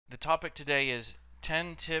The topic today is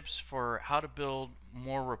 10 tips for how to build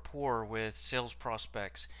more rapport with sales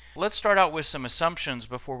prospects. Let's start out with some assumptions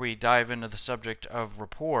before we dive into the subject of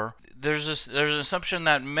rapport. There's an assumption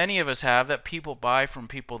that many of us have that people buy from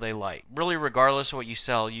people they like. Really, regardless of what you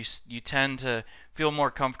sell, you tend to feel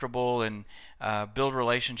more comfortable and build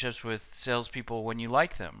relationships with salespeople when you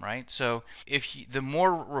like them, right? So the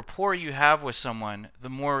more rapport you have with someone, the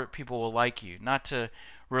more people will like you. Not to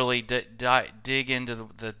really dig into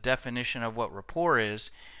the definition of what rapport is,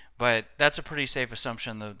 but that's a pretty safe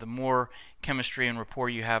assumption. The more chemistry and rapport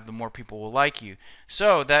you have, the more people will like you.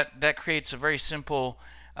 So that creates a very simple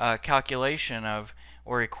calculation of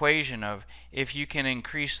or equation of if you can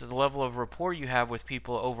increase the level of rapport you have with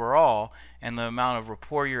people overall and the amount of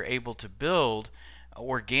rapport you're able to build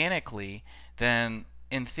organically, then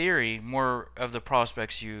in theory, more of the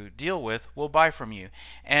prospects you deal with will buy from you.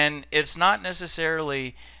 And it's not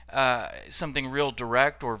necessarily something real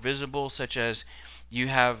direct or visible, such as you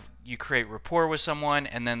create rapport with someone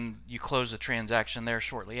and then you close the transaction there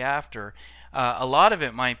shortly after. A lot of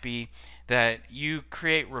it might be that you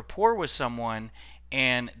create rapport with someone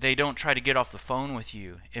and they don't try to get off the phone with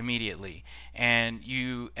you immediately, and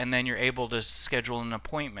then you're able to schedule an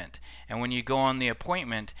appointment, and when you go on the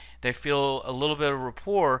appointment they feel a little bit of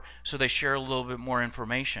rapport, so they share a little bit more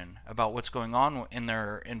information about what's going on in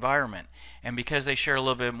their environment, and because they share a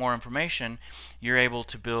little bit more information, you're able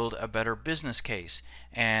to build a better business case.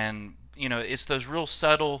 And it's those real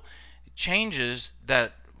subtle changes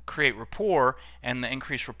that create rapport, and the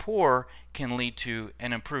increased rapport can lead to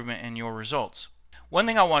an improvement in your results. One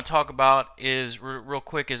thing I want to talk about is real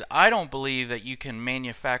quick is I don't believe that you can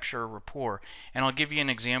manufacture rapport, and I'll give you an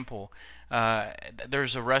example.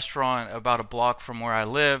 There's a restaurant about a block from where I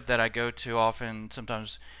live that I go to often,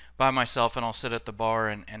 sometimes by myself, and I'll sit at the bar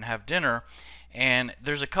and have dinner. And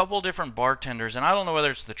there's a couple different bartenders, and I don't know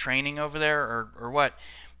whether it's the training over there or what,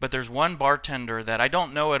 but there's one bartender that I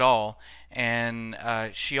don't know at all, and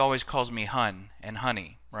she always calls me hun and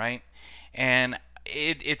honey, right? And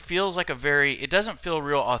it feels like it doesn't feel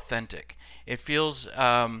real authentic. It feels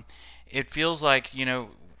like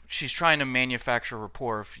she's trying to manufacture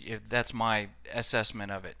rapport, if that's my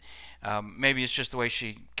assessment of it. Maybe it's just the way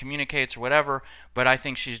she communicates or whatever, but I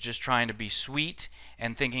think she's just trying to be sweet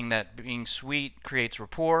and thinking that being sweet creates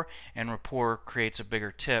rapport, and rapport creates a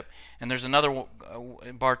bigger tip. And there's another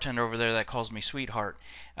bartender over there that calls me sweetheart.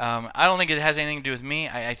 I don't think it has anything to do with me.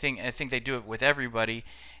 I think they do it with everybody,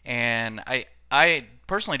 and I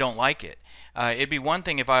personally don't like it. It'd be one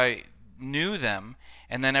thing if I knew them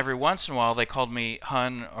and then every once in a while they called me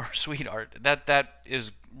hun or sweetheart. That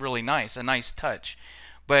is really nice, a nice touch.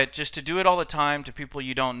 But just to do it all the time to people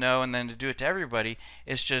you don't know and then to do it to everybody,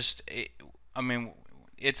 it's just, I mean,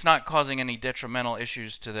 it's not causing any detrimental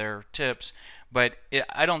issues to their tips, but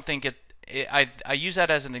I don't think I use that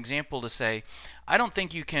as an example to say I don't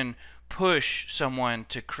think you can push someone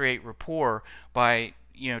to create rapport by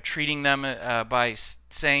treating them by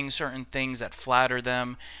saying certain things that flatter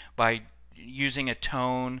them, by using a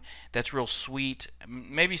tone that's real sweet.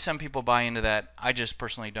 Maybe some people buy into that. I just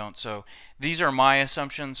personally don't. So these are my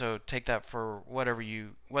assumptions. So take that for whether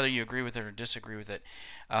you agree with it or disagree with it.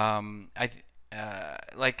 Like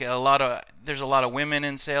there's a lot of women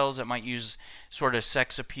in sales that might use sort of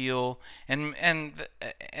sex appeal, and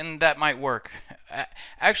that might work.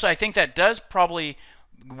 Actually, I think that does probably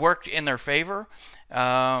work in their favor, but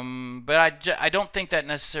I don't think that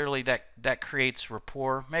necessarily that creates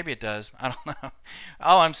rapport. Maybe it does. I don't know.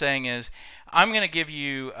 All I'm saying is I'm going to give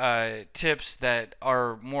you tips that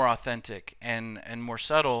are more authentic and more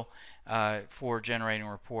subtle for generating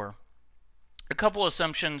rapport. A couple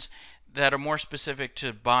assumptions that are more specific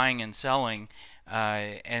to buying and selling,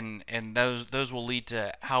 and those will lead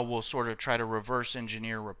to how we'll sort of try to reverse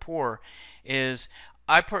engineer rapport. Is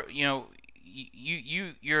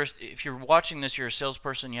if you're watching this, you're a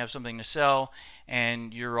salesperson, you have something to sell,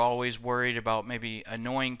 and you're always worried about maybe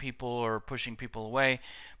annoying people or pushing people away.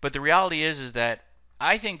 But the reality is that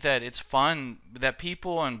I think that it's fun that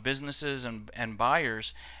people and businesses and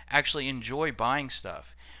buyers actually enjoy buying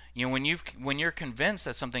stuff. When you're convinced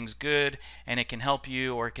that something's good and it can help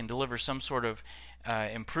you or it can deliver some sort of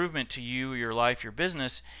improvement to you, your life, your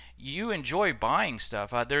business, you enjoy buying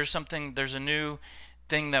stuff. There's a new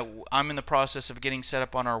thing that I'm in the process of getting set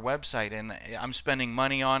up on our website, and I'm spending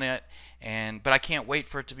money on it, but I can't wait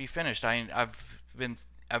for it to be finished. I've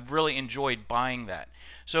really enjoyed buying that.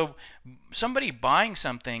 So somebody buying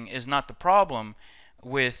something is not the problem.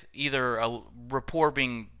 with either a rapport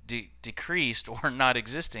being decreased or not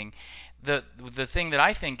existing. The thing that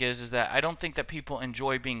I think is that I don't think that people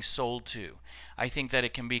enjoy being sold to. I think that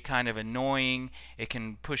it can be kind of annoying. It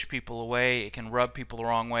can push people away. It can rub people the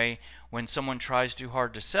wrong way when someone tries too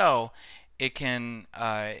hard to sell. It can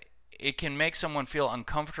make someone feel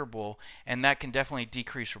uncomfortable, and that can definitely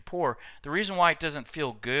decrease rapport. The reason why it doesn't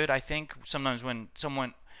feel good, I think, sometimes when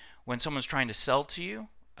someone's trying to sell to you,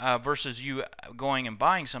 versus you going and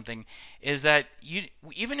buying something, is that you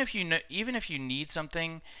even if you need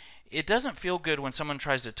something, it doesn't feel good when someone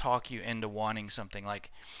tries to talk you into wanting something. Like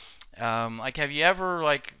have you ever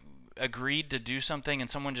like agreed to do something and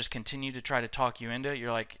someone just continued to try to talk you into it?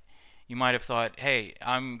 You're like, you might have thought, hey,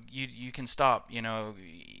 you can stop,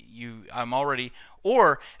 I'm already.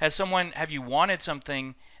 Or have you wanted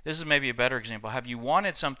something? This is maybe a better example. Have you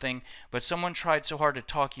wanted something, but someone tried so hard to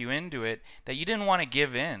talk you into it that you didn't want to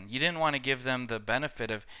give in? You didn't want to give them the benefit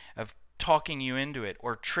of talking you into it,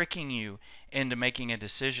 or tricking you into making a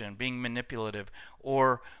decision, being manipulative.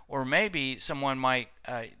 Or maybe someone might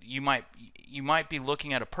you might be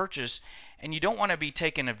looking at a purchase and you don't want to be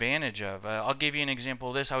taken advantage of. I'll give you an example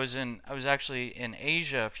of this. I was actually in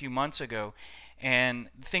Asia a few months ago, and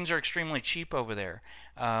things are extremely cheap over there.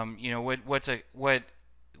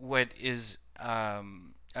 What is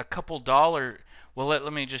a couple dollar. Well,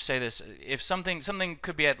 let me just say this: if something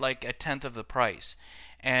could be at like a tenth of the price,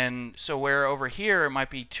 and so where over here it might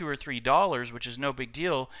be $2 or $3, which is no big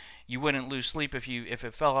deal, you wouldn't lose sleep if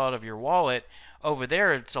it fell out of your wallet. Over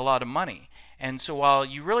there, it's a lot of money. And so while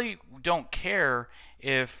you really don't care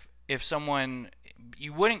if someone,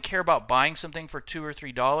 you wouldn't care about buying something for $2 or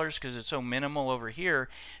 $3 because it's so minimal over here,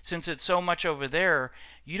 since it's so much over there,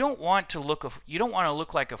 you don't want to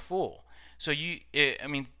look like a fool. So I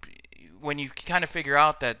mean, when you kind of figure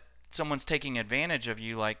out that someone's taking advantage of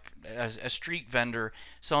you, like a street vendor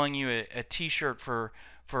selling you a T-shirt for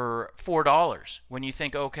 $4, when you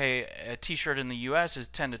think, okay, a T-shirt in the U.S. is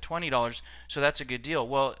 $10 to $20, so that's a good deal.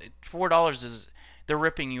 Well, $4 is, they're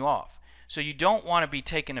ripping you off. So you don't want to be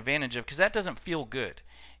taken advantage of, because that doesn't feel good.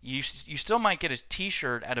 You still might get a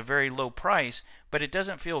T-shirt at a very low price, but it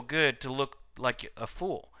doesn't feel good to look like a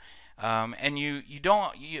fool. And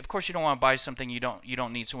of course you don't want to buy something you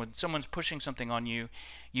don't need. So when someone's pushing something on you,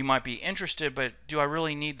 you might be interested, but do I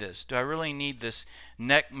really need this? Do I really need this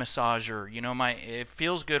neck massager? It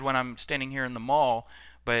feels good when I'm standing here in the mall,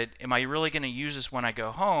 but am I really going to use this when I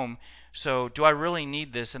go home? So do I really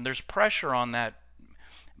need this? And there's pressure on that,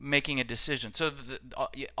 making a decision. So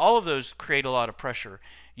all of those create a lot of pressure.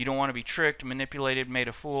 You don't want to be tricked, manipulated, made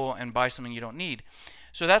a fool, and buy something you don't need.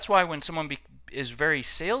 So that's why when someone is very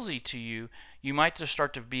salesy to you, you might just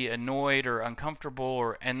start to be annoyed or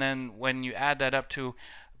uncomfortable, and then when you add that up to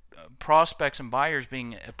prospects and buyers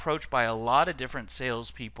being approached by a lot of different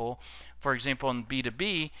salespeople. For example, in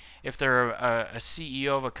B2B, if they're a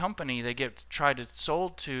CEO of a company, they get tried to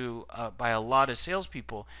sold to by a lot of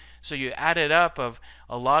salespeople. So you add it up of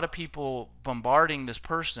a lot of people bombarding this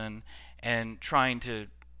person and trying to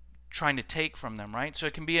take from them, right? So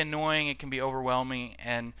it can be annoying, it can be overwhelming,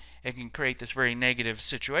 and it can create this very negative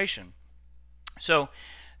situation. So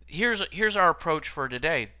here's our approach for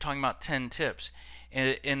today, talking about 10 tips.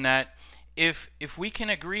 In that, if we can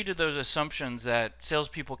agree to those assumptions that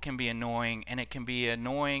salespeople can be annoying, and it can be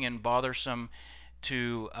annoying and bothersome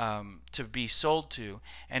to be sold to,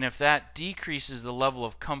 and if that decreases the level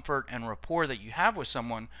of comfort and rapport that you have with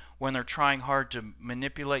someone when they're trying hard to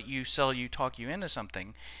manipulate you, sell you, talk you into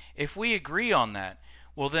something, if we agree on that,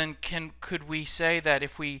 well then could we say that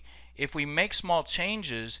if we make small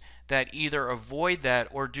changes that either avoid that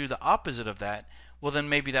or do the opposite of that, well then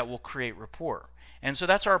maybe that will create rapport. And so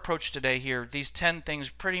that's our approach today here. These 10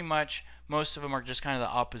 things, pretty much most of them are just kind of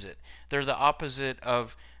the opposite. They're the opposite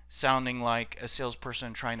of sounding like a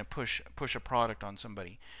salesperson trying to push a product on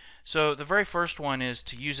somebody. So the very first one is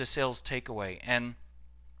to use a sales takeaway. And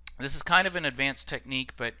this is kind of an advanced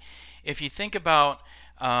technique, but if you think about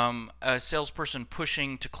a salesperson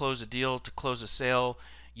pushing to close a deal, to close a sale,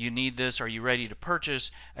 you need this, are you ready to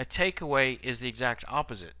purchase? A takeaway is the exact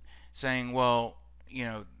opposite, saying, well,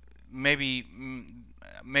 maybe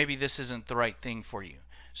this isn't the right thing for you.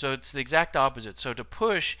 So it's the exact opposite. So to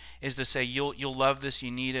push is to say you'll love this, you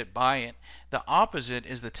need it, buy it. The opposite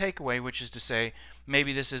is the takeaway, which is to say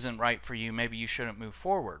maybe this isn't right for you, maybe you shouldn't move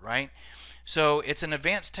forward, right? So it's an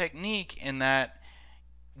advanced technique in that,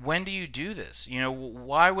 when do you do this?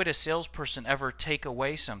 Why would a salesperson ever take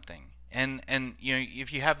away something? And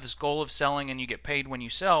if you have this goal of selling and you get paid when you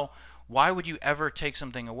sell, why would you ever take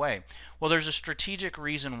something away? Well, there's a strategic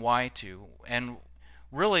reason why to, and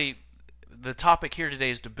really the topic here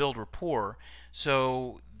today is to build rapport.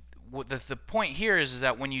 So the point here is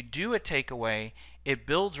that when you do a takeaway, it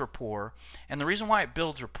builds rapport. And the reason why it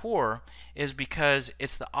builds rapport is because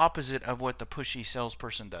it's the opposite of what the pushy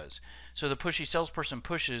salesperson does. So the pushy salesperson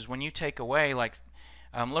pushes. When you take away, like,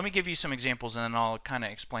 let me give you some examples and then I'll kind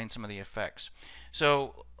of explain some of the effects.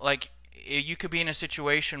 So, like, you could be in a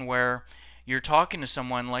situation where you're talking to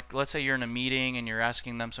someone, like let's say you're in a meeting and you're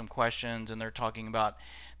asking them some questions and they're talking about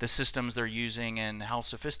the systems they're using and how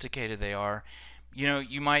sophisticated they are. You know,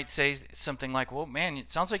 you might say something like, well, man,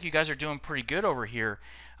 it sounds like you guys are doing pretty good over here.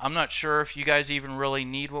 I'm not sure if you guys even really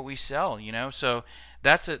need what we sell, you know. So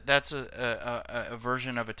that's a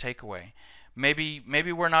version of a takeaway. Maybe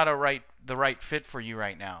we're not the right fit for you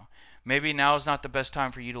right now. Maybe now is not the best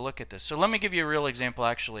time for you to look at this. So let me give you a real example.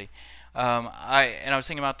 Actually, I was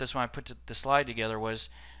thinking about this when I put the slide together. Was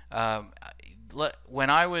when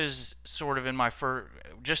I was sort of in my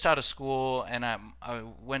just out of school, and I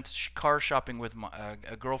went car shopping with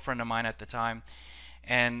a girlfriend of mine at the time,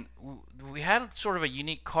 and we had sort of a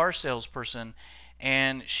unique car salesperson,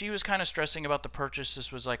 and she was kind of stressing about the purchase.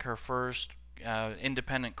 This was like her first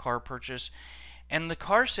independent car purchase, and the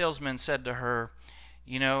car salesman said to her,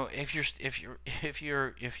 you know, if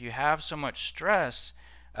you have so much stress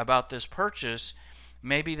about this purchase,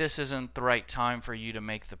 maybe this isn't the right time for you to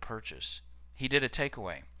make the purchase. He did a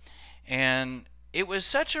takeaway, and it was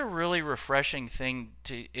such a really refreshing thing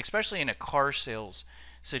to, especially in a car sales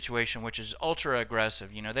situation, which is ultra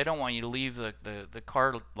aggressive. You know, they don't want you to leave the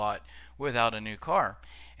car lot without a new car.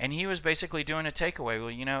 And he was basically doing a takeaway.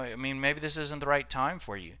 Well, you know, I mean, maybe this isn't the right time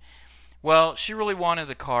for you. Well, she really wanted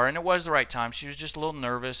the car, and it was the right time. She was just a little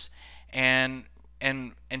nervous, and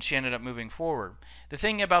she ended up moving forward. The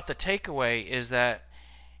thing about the takeaway is that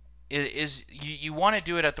you want to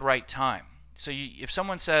do it at the right time. So if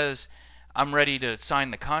someone says, I'm ready to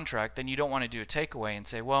sign the contract, then you don't want to do a takeaway and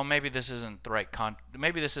say, well, maybe this isn't the right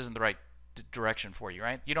direction for you,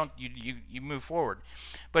 right? You move forward.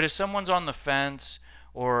 But if someone's on the fence,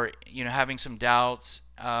 or you know, having some doubts,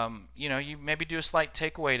 you know, you maybe do a slight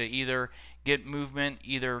takeaway to either get movement,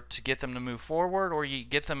 either to get them to move forward, or you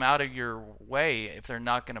get them out of your way if they're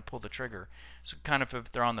not going to pull the trigger. So kind of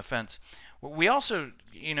if they're on the fence. We also,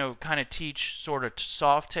 you know, kind of teach sort of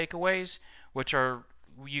soft takeaways, which are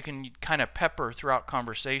you can kind of pepper throughout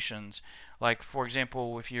conversations. Like, for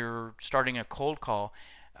example, if you're starting a cold call,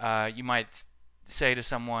 you might say to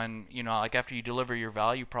someone, you know, like after you deliver your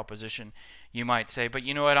value proposition, you might say, but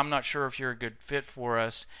you know what, I'm not sure if you're a good fit for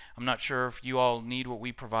us. I'm not sure if you all need what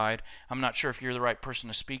we provide. I'm not sure if you're the right person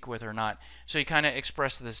to speak with or not. So you kind of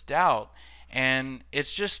express this doubt, and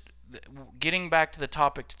it's just getting back to the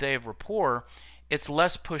topic today of rapport. It's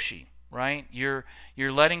less pushy, right? You're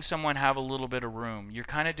letting someone have a little bit of room. You're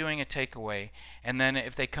kind of doing a takeaway, and then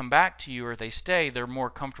if they come back to you or they stay, they're more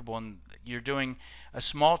comfortable, and you're doing a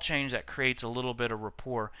small change that creates a little bit of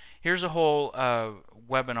rapport. Here's a whole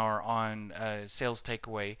webinar on sales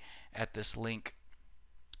takeaway at this link.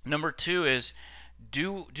 Number 2 is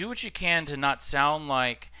do what you can to not sound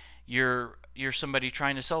like you're somebody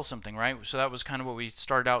trying to sell something, right? So that was kind of what we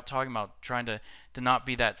started out talking about, trying to not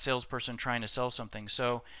be that salesperson trying to sell something.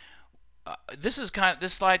 So this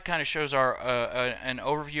slide kind of shows our an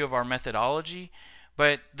overview of our methodology,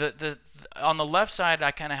 but the on the left side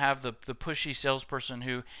I kind of have the pushy salesperson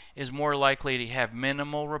who is more likely to have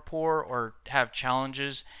minimal rapport or have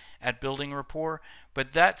challenges at building rapport.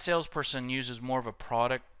 But that salesperson uses more of a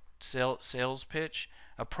product sales pitch,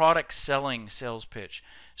 a product selling sales pitch.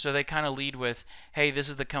 So they kind of lead with, hey, this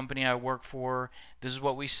is the company I work for, this is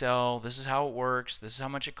what we sell, this is how it works, this is how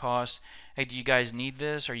much it costs. Hey, do you guys need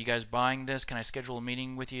this? Are you guys buying this? Can I schedule a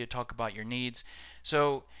meeting with you to talk about your needs?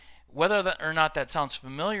 So whether or not that sounds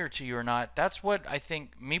familiar to you or not, that's what I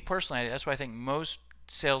think, me personally, that's what I think most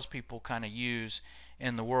salespeople kind of use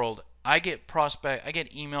in the world. I get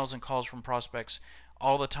emails and calls from prospects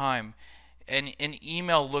all the time, and an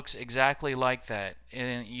email looks exactly like that.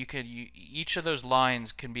 And each of those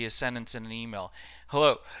lines can be a sentence in an email.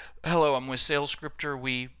 Hello, I'm with SalesScripter.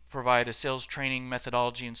 We provide a sales training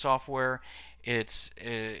methodology and software.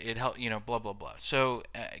 It help, you know, blah blah blah. So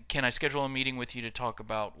can I schedule a meeting with you to talk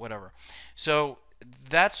about whatever? So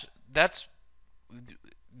that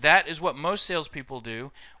is what most salespeople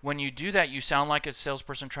do. When you do that, you sound like a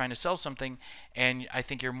salesperson trying to sell something, and I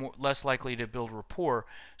think you're less likely to build rapport.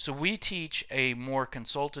 So we teach a more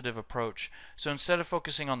consultative approach. So instead of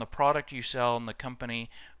focusing on the product you sell and the company,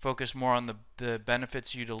 focus more on the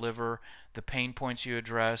benefits you deliver, the pain points you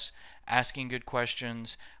address, asking good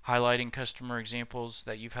questions, highlighting customer examples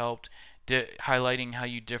that you've helped, highlighting how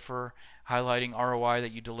you differ, highlighting ROI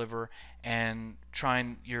that you deliver, and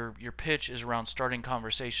trying your pitch is around starting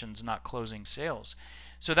conversations, not closing sales.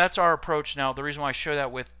 So that's our approach. Now, the reason why I show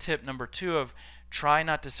that with tip number 2 of try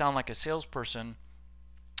not to sound like a salesperson.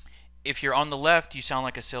 If you're on the left, you sound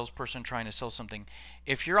like a salesperson trying to sell something.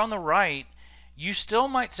 If you're on the right, you still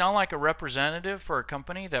might sound like a representative for a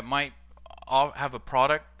company that might have a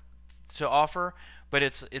product to offer, but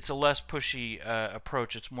it's a less pushy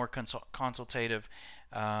approach. It's more consultative.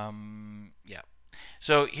 Yeah.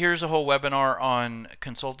 So here's a whole webinar on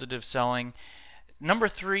consultative selling. Number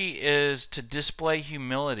 3 is to display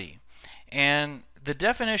humility. And the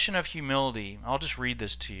definition of humility, I'll just read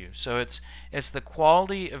this to you. So it's the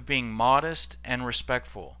quality of being modest and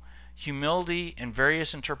respectful. Humility, in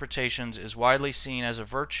various interpretations, is widely seen as a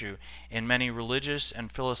virtue in many religious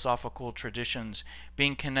and philosophical traditions,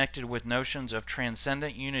 being connected with notions of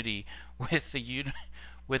transcendent unity with the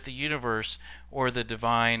universe or the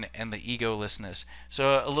divine and the egolessness.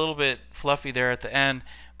 So a little bit fluffy there at the end,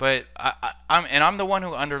 but I'm the one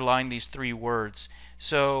who underlined these 3 words.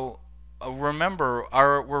 So remember,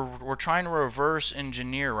 we're trying to reverse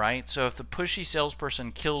engineer, right? So if the pushy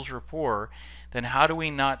salesperson kills rapport, then how do we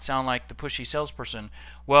not sound like the pushy salesperson?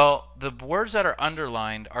 Well, the words that are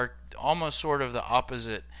underlined are almost sort of the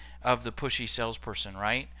opposite of the pushy salesperson,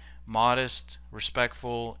 right? Modest,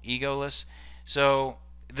 respectful, egoless. So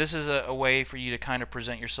this is a way for you to kind of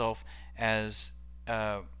present yourself as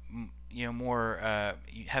more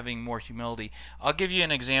having more humility. I'll give you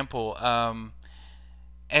an example.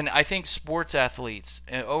 And I think sports athletes,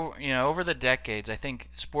 over the decades, I think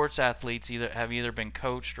sports athletes have either been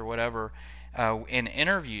coached or whatever in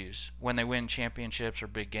interviews when they win championships or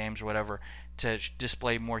big games or whatever to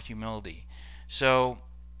display more humility. So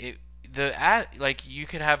like you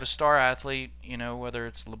could have a star athlete, whether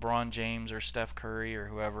it's LeBron James or Steph Curry or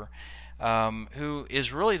whoever, who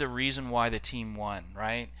is really the reason why the team won,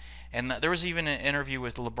 right? And there was even an interview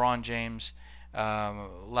with LeBron James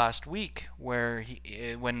last week where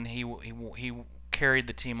when he carried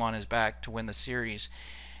the team on his back to win the series,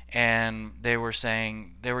 and they were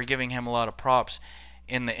giving him a lot of props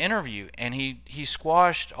in the interview, and he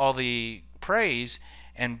squashed all the praise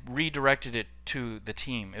and redirected it to the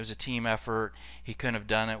team. It was a team effort. He couldn't have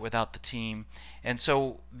done it without the team. And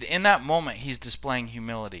so in that moment, he's displaying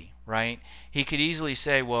humility, right? He could easily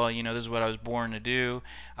say, well, this is what I was born to do.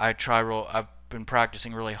 I've been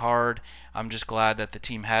practicing really hard. I'm just glad that the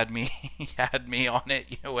team had me on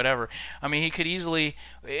it, whatever. I mean, he could easily,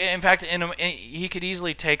 in fact, he could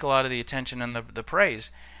easily take a lot of the attention and the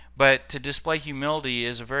praise. But to display humility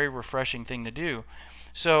is a very refreshing thing to do.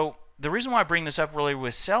 So the reason why I bring this up really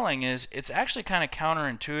with selling is it's actually kind of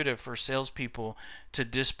counterintuitive for salespeople to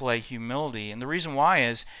display humility. And the reason why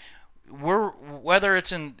is whether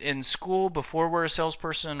it's in school before we're a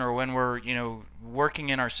salesperson or when we're working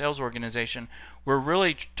in our sales organization, we're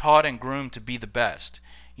really taught and groomed to be the best.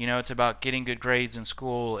 It's about getting good grades in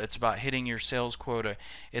school. It's about hitting your sales quota.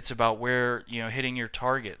 It's about hitting your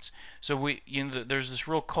targets. So there's this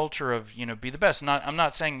real culture of be the best. I'm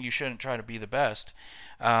not saying you shouldn't try to be the best.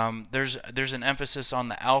 There's an emphasis on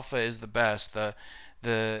the alpha is the best.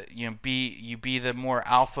 Be the more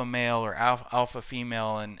alpha male or alpha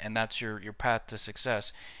female, and that's your path to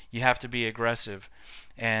success. You have to be aggressive,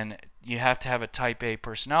 and you have to have a type A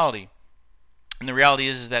personality. And the reality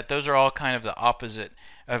is that those are all kind of the opposite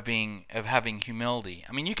of having humility.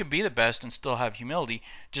 I mean, you can be the best and still have humility,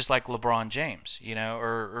 just like LeBron James,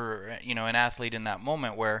 or an athlete in that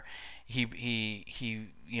moment where he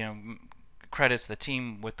credits the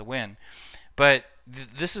team with the win. But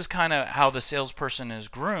this is kind of how the salesperson is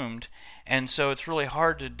groomed, and so it's really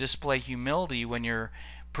hard to display humility when you're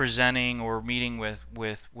presenting or meeting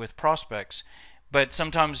with prospects. But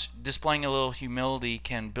sometimes displaying a little humility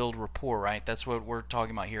can build rapport, right? That's what we're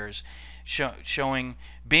talking about here, is showing,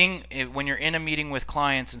 when you're in a meeting with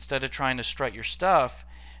clients, instead of trying to strut your stuff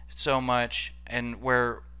so much, and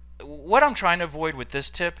what I'm trying to avoid with this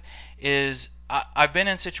tip is I've been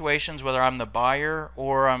in situations, whether I'm the buyer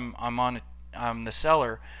or I'm the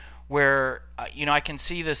seller, where I can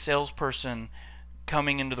see the salesperson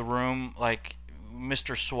coming into the room like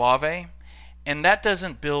Mr. Suave, and that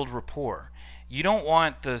doesn't build rapport. You don't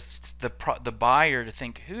want the buyer to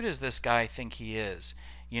think, who does this guy think he is?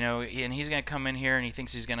 And he's going to come in here and he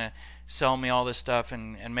thinks he's going to sell me all this stuff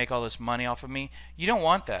and make all this money off of me. You don't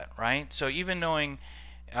want that, right? So even knowing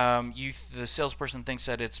the salesperson thinks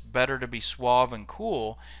that it's better to be suave and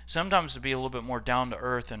cool, sometimes to be a little bit more down to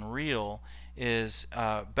earth and real is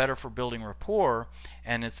better for building rapport,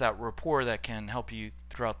 and it's that rapport that can help you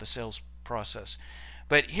throughout the sales process.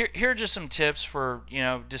 But here are just some tips for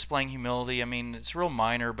displaying humility. I mean, it's real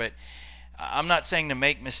minor, but I'm not saying to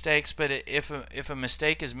make mistakes, but if a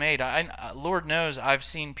mistake is made, Lord knows I've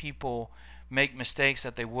seen people make mistakes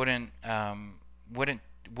that they wouldn't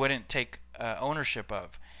wouldn't take ownership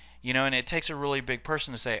of, and it takes a really big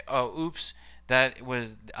person to say, oh, oops,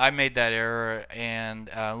 I made that error, and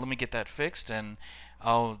let me get that fixed, and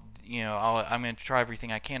I'm going to try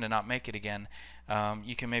everything I can to not make it again.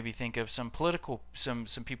 You can maybe think of some people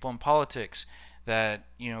in politics that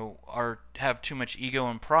have too much ego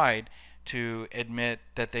and pride to admit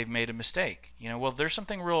that they've made a mistake. Well, there's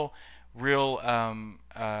something real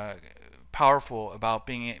powerful about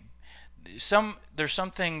there's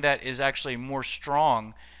something that is actually more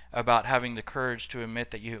strong about having the courage to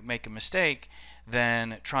admit that you make a mistake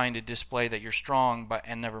than trying to display that you're strong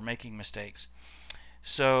and never making mistakes.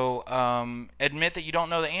 So admit that you don't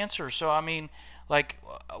know the answer. So I mean, like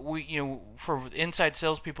for inside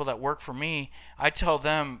salespeople that work for me, I tell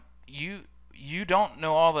them you don't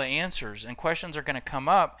know all the answers, and questions are going to come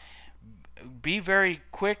up. Be very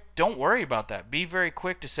quick. Don't worry about that. Be very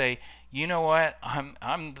quick to say, you know what,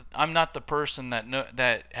 I'm not the person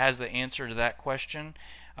that has the answer to that question.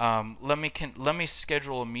 Let me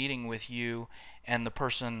schedule a meeting with you and the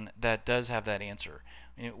person that does have that answer.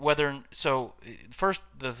 The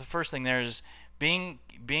first thing there is being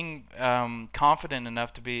confident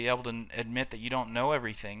enough to be able to admit that you don't know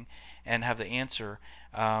everything and have the answer.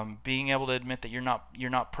 Being able to admit that you're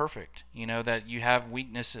not perfect. That you have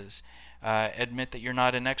weaknesses. Admit that you're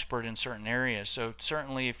not an expert in certain areas. So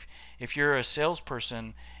certainly, if you're a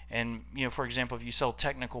salesperson, and for example, if you sell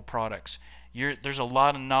technical products, there's a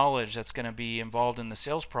lot of knowledge that's going to be involved in the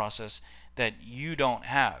sales process that you don't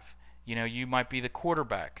have. You might be the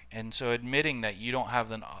quarterback, and so admitting that you don't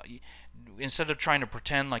have instead of trying to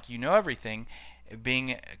pretend like you know everything,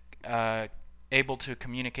 being able to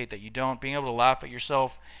communicate that you don't, being able to laugh at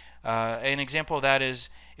yourself. An example of that is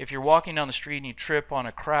if you're walking down the street and you trip on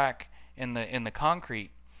a crack in the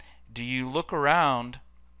concrete, do you look around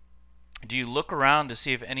to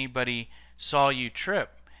see if anybody saw you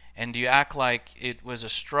trip? And do you act like it was a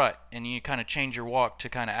strut, and you kind of change your walk to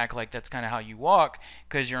kind of act like that's kind of how you walk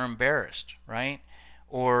because you're embarrassed, right?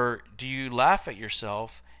 Or do you laugh at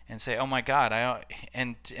yourself and say, "Oh my God,"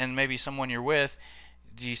 and maybe someone you're with,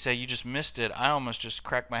 do you say, "You just missed it. I almost just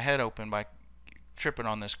cracked my head open by tripping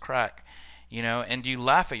on this crack," and do you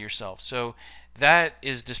laugh at yourself? So that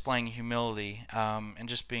is displaying humility and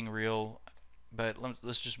just being real. But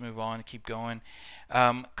let's just move on and keep going.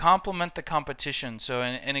 Compliment the competition. So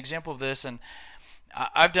an example of this, and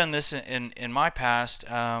I've done this in my past,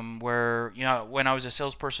 where when I was a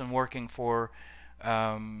salesperson working for,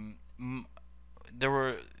 there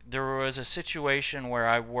was a situation where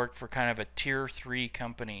I worked for kind of a tier 3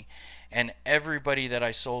 company, and everybody that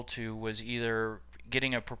I sold to was either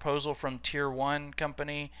getting a proposal from tier 1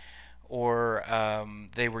 company, or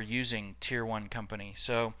they were using tier 1 company.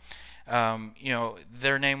 So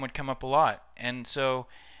their name would come up a lot, and so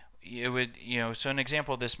it would, so an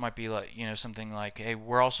example of this might be like, something like, hey,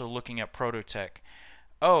 we're also looking at Prototech.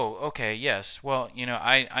 Oh, okay, yes. Well,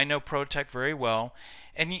 I know Prototech very well,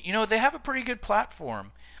 and they have a pretty good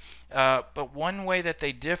platform. But one way that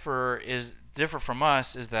they differ from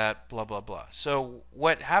us is that blah blah blah. So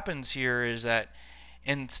what happens here is that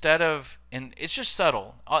and it's just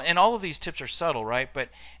subtle, and all of these tips are subtle, right? But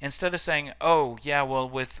instead of saying, oh yeah, well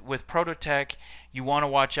with Prototech you want to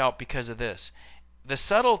watch out because of this, the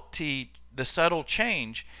subtle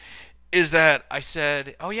change is that I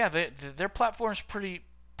said, oh yeah, their platform's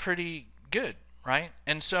pretty good, right?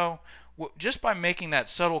 And so just by making that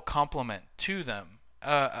subtle compliment to them,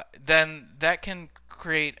 then that can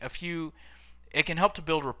create it can help to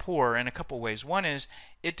build rapport in a couple ways. One is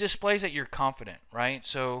it displays that you're confident, right?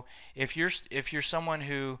 So if you're someone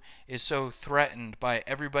who is so threatened by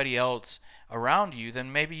everybody else around you, then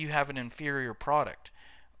maybe you have an inferior product,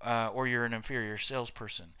 or you're an inferior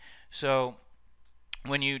salesperson. So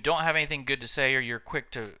when you don't have anything good to say, or you're quick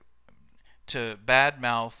to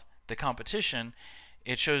badmouth the competition,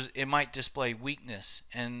 it might display weakness,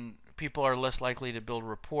 and people are less likely to build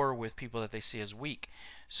rapport with people that they see as weak.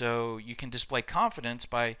 So you can display confidence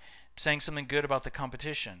by saying something good about the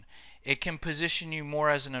competition. It can position you more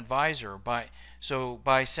as an advisor by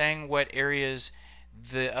saying what areas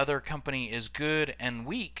the other company is good and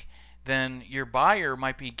weak, then your buyer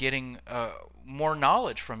might be getting more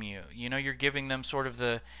knowledge from you. You're giving them sort of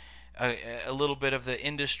a little bit of the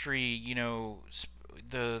industry,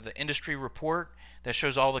 the industry report that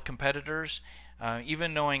shows all the competitors.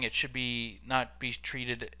 Even knowing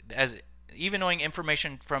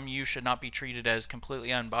information from you should not be treated as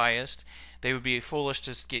completely unbiased. They would be foolish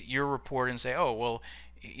to get your report and say, oh well,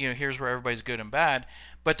 here's where everybody's good and bad,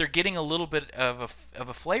 but they're getting a little bit of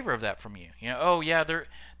a flavor of that from you. Oh yeah,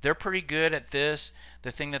 they're pretty good at this.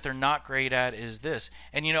 The thing that they're not great at is this.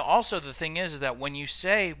 And also the thing is that when you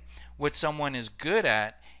say what someone is good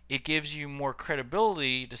at, it gives you more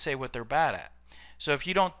credibility to say what they're bad at. So if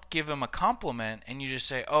you don't give them a compliment and you just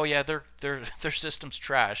say, "Oh yeah, their system's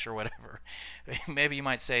trash" or whatever, maybe you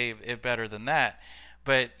might say it better than that.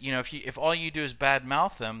 But if all you do is bad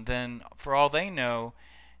mouth them, then for all they know,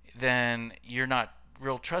 then you're not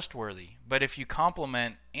real trustworthy. But if you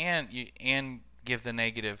compliment and give the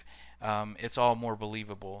negative, it's all more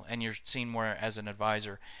believable, and you're seen more as an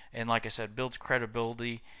advisor. And like I said, builds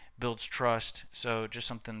credibility, builds trust. So just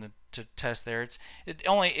something to test there. It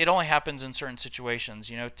only happens in certain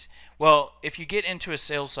situations. Well, if you get into a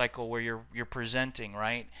sales cycle where you're presenting,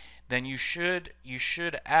 right, then you should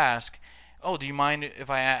ask, oh, do you mind if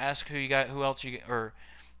I ask who else you, or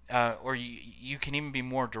you can even be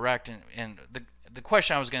more direct. And the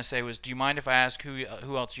question I was going to say was, do you mind if I ask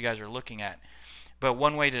who else you guys are looking at? But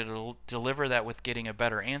one way to deliver that with getting a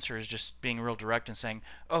better answer is just being real direct and saying,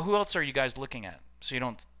 oh, who else are you guys looking at? So you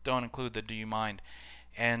don't include the do you mind,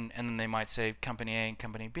 and then they might say company A and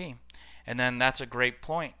company B, and then that's a great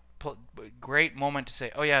great moment to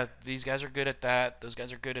say, oh yeah, these guys are good at that, those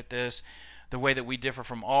guys are good at this. The way that we differ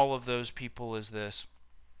from all of those people is this.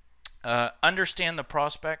 Understand the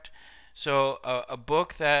prospect. So a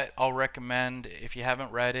book that I'll recommend if you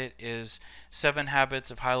haven't read it is 7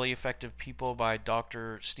 Habits of Highly Effective People by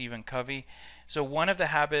Dr. Stephen Covey. So one of the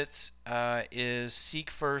habits is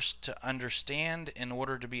seek first to understand in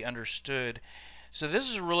order to be understood. So this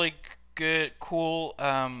is a really good, cool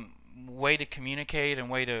way to communicate and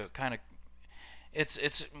way to kind of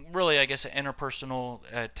it's really, I guess, an interpersonal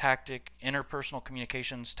tactic, interpersonal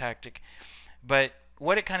communications tactic. But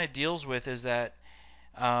what it kind of deals with is that,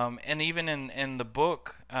 and even in the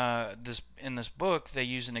book, in this book, they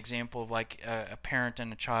use an example of like a parent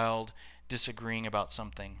and a child disagreeing about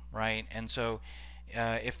something, right? And so,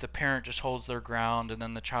 if the parent just holds their ground, and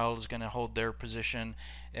then the child is going to hold their position,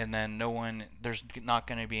 and then there's not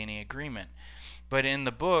going to be any agreement. But in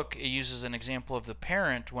the book, it uses an example of the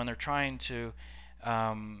parent when they're trying to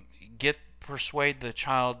persuade the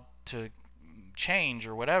child to change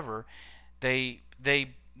or whatever. They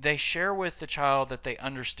share with the child that they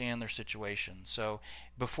understand their situation. So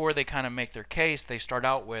before they kind of make their case, they start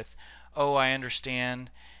out with, "Oh, I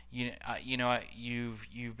understand.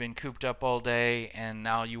 You've been cooped up all day, and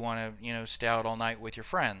now you want to stay out all night with your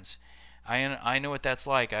friends. I know what that's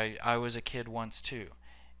like. I was a kid once too."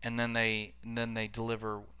 And then they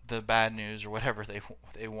deliver the bad news or whatever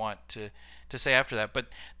they want to say after that. But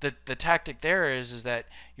the tactic there is that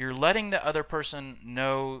you're letting the other person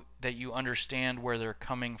know that you understand where they're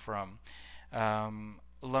coming from.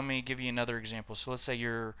 Let me give you another example. So let's say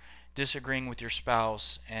you're disagreeing with your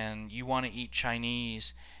spouse and you want to eat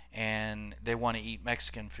Chinese and they want to eat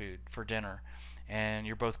Mexican food for dinner, and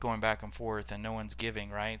you're both going back and forth and no one's giving,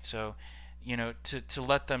 right? So to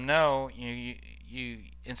let them know, you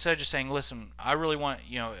instead of just saying, listen, I really want,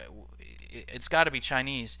 it's got to be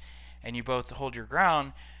Chinese, and you both hold your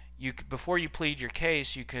ground. Before you plead your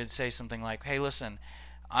case, you could say something like, hey, listen,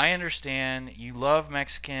 I understand you love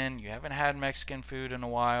Mexican, you haven't had Mexican food in a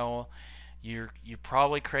while, you're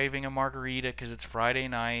probably craving a margarita because it's Friday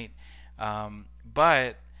night,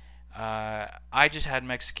 but I just had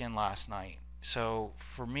Mexican last night. So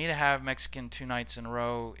for me to have Mexican 2 nights in a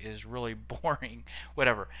row is really boring.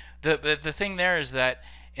 Whatever. The thing there is that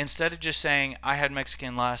instead of just saying I had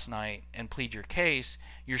Mexican last night and plead your case,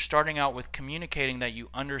 you're starting out with communicating that you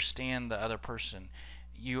understand the other person.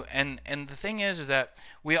 And the thing is that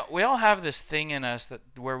we all have this thing in us that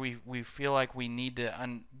where we feel like we need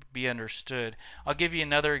to be understood. I'll give you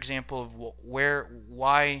another example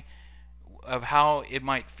of how it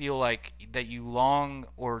might feel like that you long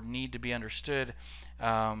or need to be understood.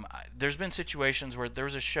 There's been situations where there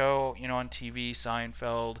was a show, on TV,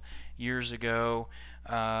 Seinfeld, years ago.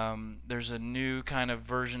 There's a new kind of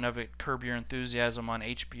version of it, Curb Your Enthusiasm, on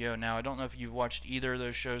HBO now. I don't know if you've watched either of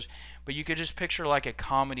those shows, but you could just picture like a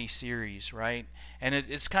comedy series, right? And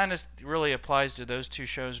it's kind of really applies to those two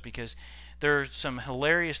shows because there are some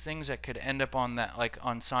hilarious things that could end up on that, like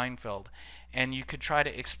on Seinfeld. And you could try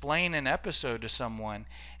to explain an episode to someone,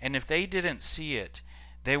 and if they didn't see it,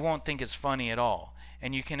 they won't think it's funny at all.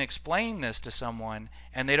 And you can explain this to someone,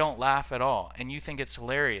 and they don't laugh at all, and you think it's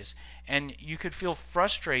hilarious. And you could feel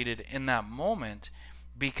frustrated in that moment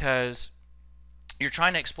because you're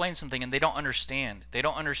trying to explain something and they don't understand. They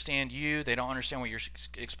don't understand you. They don't understand what you're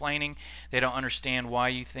explaining. They don't understand why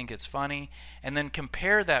you think it's funny. And then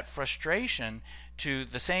compare that frustration to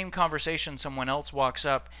the same conversation someone else walks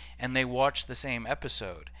up and they watch the same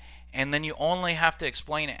episode. And then you only have to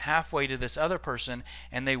explain it halfway to this other person,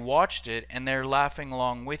 and they watched it and they're laughing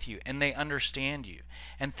along with you and they understand you.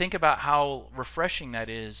 And think about how refreshing that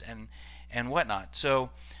is, and whatnot.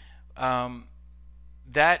 So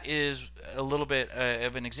that is a little bit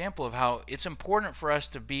of an example of how it's important for us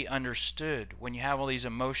to be understood when you have all these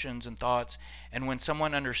emotions and thoughts, and when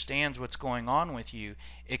someone understands what's going on with you,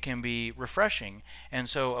 it can be refreshing. And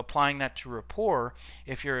so applying that to rapport,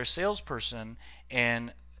 if you're a salesperson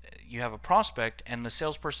and you have a prospect and the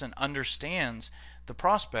salesperson understands the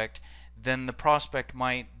prospect, then the prospect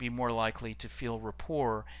might be more likely to feel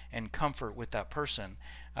rapport and comfort with that person.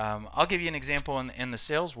 I'll give you an example in the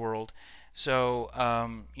sales world. So,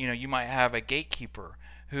 you might have a gatekeeper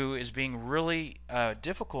who is being really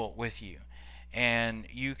difficult with you, and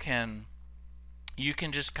you can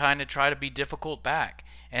just kind of try to be difficult back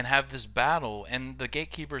and have this battle, and the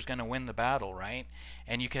gatekeeper is going to win the battle, right?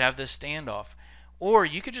 And you could have this standoff, or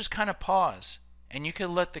you could just kind of pause and you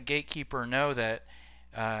could let the gatekeeper know that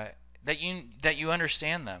you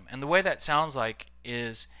understand them. And the way that sounds like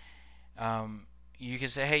is you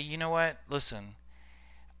could say, hey, you know what? Listen,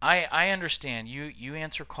 I understand you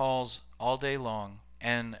answer calls all day long,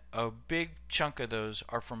 and a big chunk of those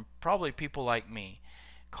are from probably people like me,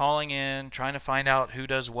 calling in, trying to find out who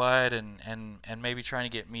does what, and maybe trying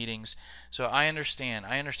to get meetings. So I understand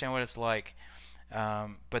what it's like.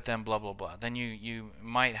 But then blah blah blah. Then you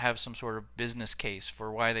might have some sort of business case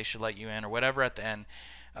for why they should let you in or whatever at the end.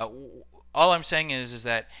 Uh, all I'm saying is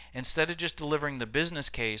that instead of just delivering the business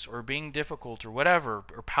case or being difficult or whatever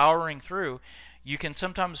or powering through, you can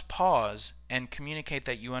sometimes pause and communicate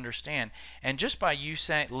that you understand. And just by you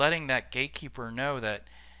saying, letting that gatekeeper know that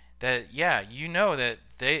yeah, you know that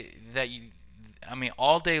I mean,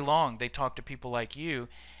 all day long they talk to people like you,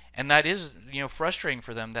 and that is, frustrating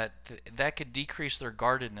for them. That could decrease their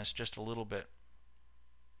guardedness just a little bit.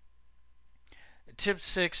 Tip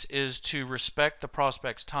 6 is to respect the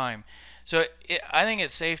prospect's time. So I think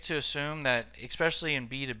it's safe to assume that, especially in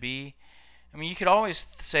B2B, I mean, you could always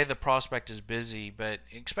say the prospect is busy, but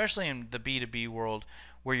especially in the B2B world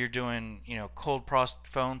where you're doing, cold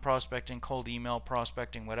phone prospecting, cold email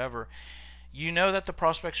prospecting, whatever, you know that the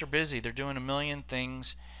prospects are busy. They're doing a million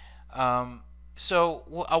things.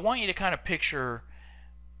 So I want you to kind of picture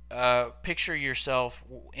yourself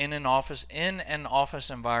in an office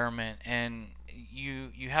environment, and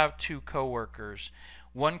you have two coworkers.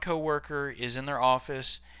 One coworker is in their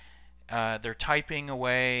office. They're typing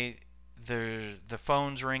away. The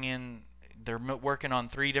phone's ringing. They're working on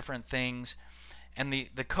 3 different things, and the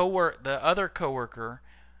other coworker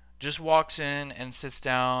just walks in and sits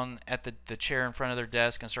down at the chair in front of their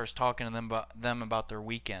desk and starts talking to them about their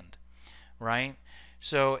weekend, right?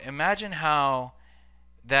 So imagine how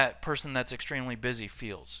that person that's extremely busy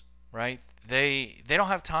feels, right? They don't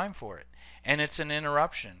have time for it, and it's an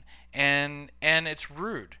interruption, and it's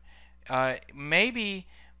rude. Maybe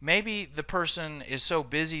the person is so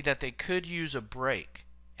busy that they could use a break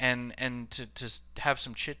and to have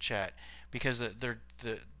some chit chat, because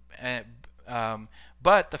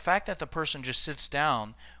but the fact that the person just sits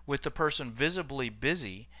down with the person visibly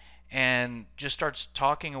busy and just starts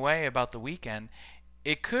talking away about the weekend,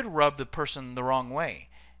 it could rub the person the wrong way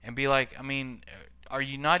and be like, I mean, are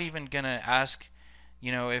you not even gonna ask,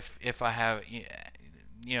 if I have,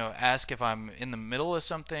 ask if I'm in the middle of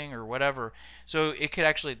something or whatever? So it could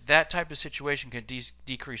actually, that type of situation could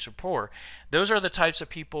decrease rapport. Those are the types of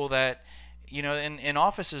people that, in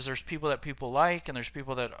offices, there's people that people like, and there's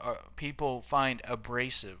people that people find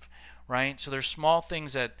abrasive, right? So there's small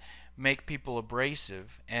things that make people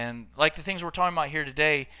abrasive, and like the things we're talking about here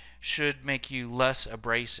today should make you less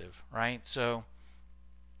abrasive, right? So,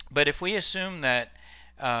 but if we assume that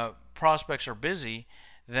prospects are busy,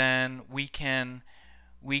 then we can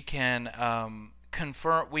respect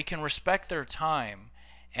their time,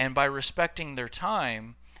 and by respecting their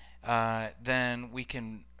time, then we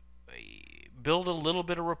can build a little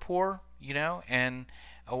bit of rapport, and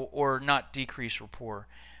or not decrease rapport.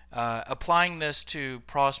 Applying this to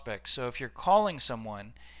prospects. So if you're calling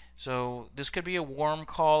someone, so this could be a warm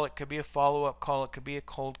call, it could be a follow-up call, it could be a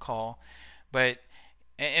cold call, but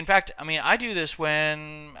in fact, I mean, I do this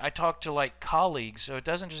when I talk to like colleagues, so it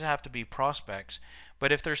doesn't just have to be prospects.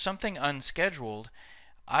 But if there's something unscheduled,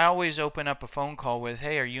 I always open up a phone call with,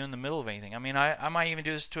 hey, are you in the middle of anything? I mean, I might even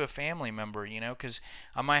do this to a family member, because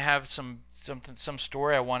I might have some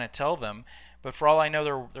story I want to tell them, but for all I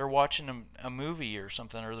know, they're watching a movie or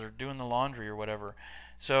something, or they're doing the laundry or whatever.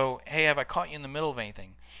 So, hey, have I caught you in the middle of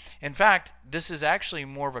anything? In fact, this is actually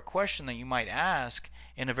more of a question that you might ask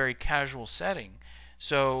in a very casual setting.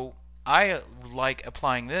 So, I like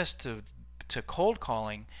applying this to cold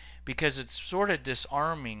calling because it's sort of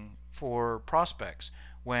disarming for prospects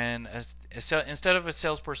when instead of a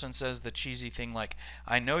salesperson says the cheesy thing like,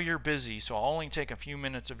 I know you're busy, so I'll only take a few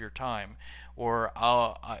minutes of your time, or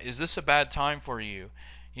is this a bad time for you,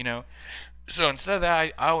 you know. So instead of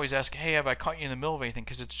that, I always ask, hey, have I caught you in the middle of anything,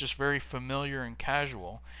 because it's just very familiar and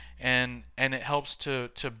casual, and it helps to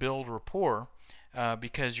build rapport,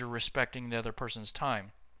 because you're respecting the other person's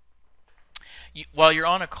time. While you're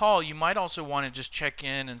on a call, you might also want to just check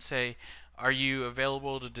in and say, are you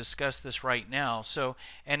available to discuss this right now? So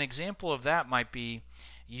an example of that might be,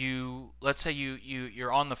 let's say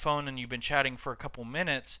you're on the phone and you've been chatting for a couple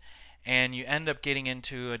minutes and you end up getting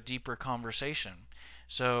into a deeper conversation.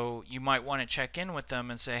 So you might want to check in with them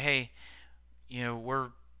and say, hey,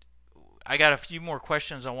 I got a few more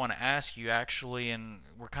questions I want to ask you actually, and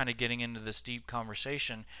we're kind of getting into this deep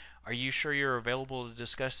conversation. Are you sure you're available to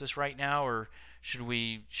discuss this right now, or should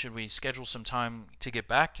we schedule some time to get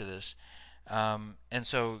back to this? And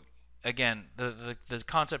so again, the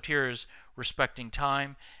concept here is respecting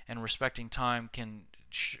time, and respecting time can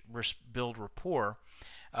build rapport.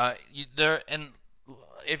 And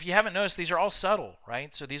if you haven't noticed, these are all subtle,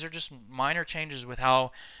 right? So these are just minor changes with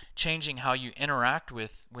changing how you interact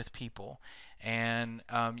with people, and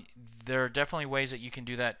there are definitely ways that you can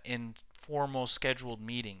do that in formal scheduled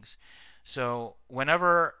meetings. So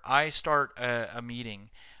whenever I start a meeting,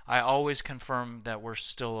 I always confirm that we're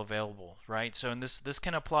still available, right? So and this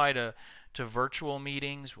can apply to virtual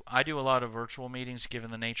meetings. I do a lot of virtual meetings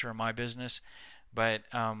given the nature of my business, but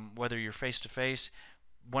whether you're face to face,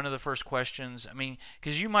 one of the first questions, I mean,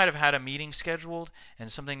 because you might have had a meeting scheduled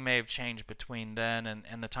and something may have changed between then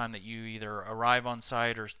and the time that you either arrive on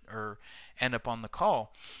site or end up on the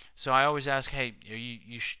call. So I always ask, hey, are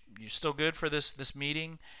you still good for this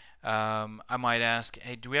meeting? I might ask,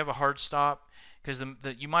 hey, do we have a hard stop? Because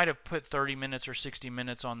you might have put 30 minutes or 60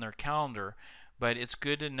 minutes on their calendar, but it's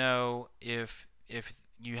good to know if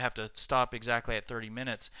you have to stop exactly at 30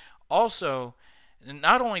 minutes. Also,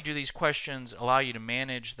 not only do these questions allow you to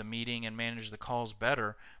manage the meeting and manage the calls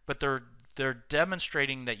better, but they're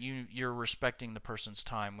demonstrating that you're respecting the person's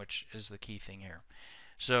time, which is the key thing here.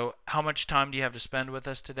 So how much time do you have to spend with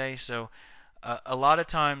us today? So a lot of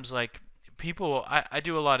times, like people, I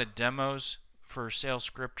do a lot of demos for Sales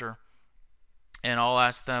Scripter, and I'll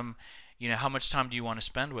ask them, how much time do you want to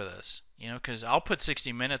spend with us? Because I'll put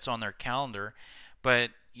 60 minutes on their calendar,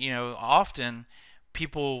 but often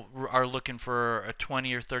people are looking for a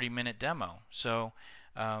 20 or 30-minute demo. So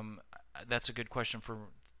that's a good question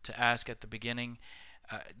to ask at the beginning.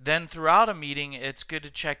 Then throughout a meeting, it's good to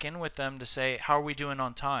check in with them to say, how are we doing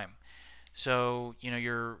on time? So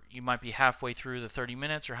you might be halfway through the 30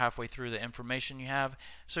 minutes or halfway through the information you have.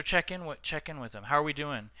 So check in with them. How are we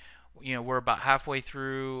doing? We're about halfway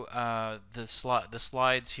through the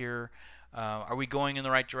slides here. Are we going in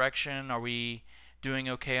the right direction? Are we doing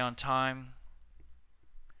okay on time?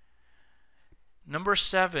 Number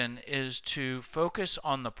 7 is to focus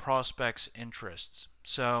on the prospect's interests.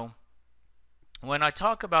 So when I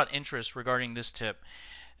talk about interests regarding this tip,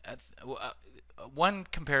 one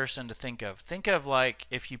comparison to think of like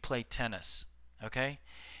if you play tennis, okay?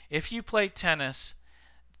 If you play tennis,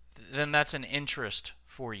 then that's an interest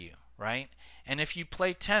for you, right? And if you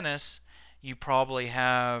play tennis, you probably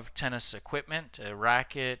have tennis equipment, a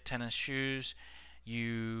racket, tennis shoes.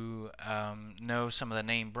 You know some of the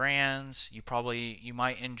name brands. You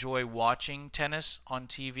might enjoy watching tennis on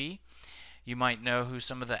TV. You might know who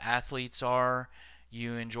some of the athletes are.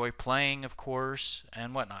 You enjoy playing, of course,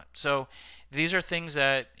 and whatnot. So these are things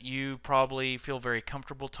that you probably feel very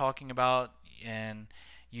comfortable talking about and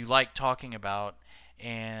you like talking about.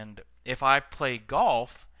 And if I play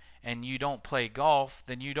golf and you don't play golf,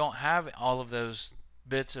 then you don't have all of those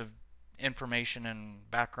bits of information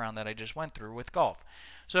and background that I just went through with golf.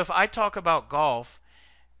 So if I talk about golf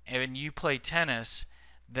and you play tennis,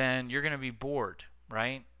 then you're going to be bored,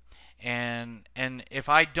 right? And if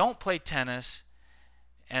I don't play tennis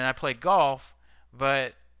and I play golf,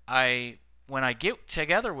 but when I get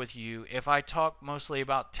together with you, if I talk mostly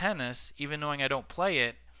about tennis, even knowing I don't play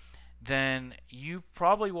it, then you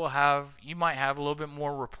might have a little bit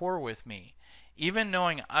more rapport with me, even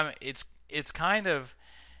knowing it's kind of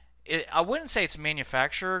I wouldn't say it's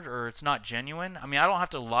manufactured or it's not genuine. I mean, I don't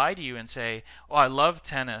have to lie to you and say, "Oh, I love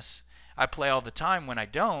tennis. I play all the time," when I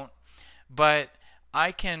don't. But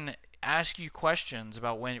I can ask you questions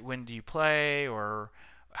about when do you play, or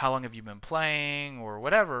how long have you been playing, or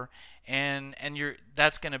whatever, and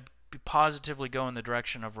that's going to positively go in the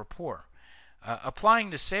direction of rapport.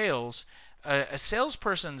 Applying to sales, a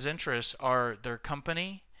salesperson's interests are their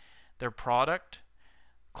company, their product,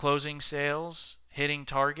 closing sales, hitting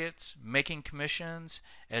targets, making commissions,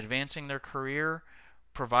 advancing their career,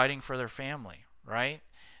 providing for their family, right?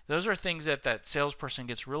 Those are things that that salesperson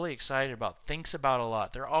gets really excited about, thinks about a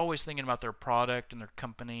lot. They're always thinking about their product and their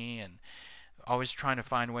company, and always trying to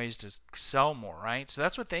find ways to sell more, right? So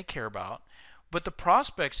that's what they care about. But the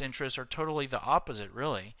prospect's interests are totally the opposite,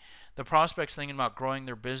 really. The prospect's thinking about growing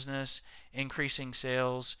their business, increasing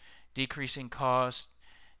sales, decreasing costs,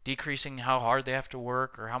 decreasing how hard they have to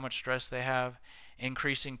work or how much stress they have,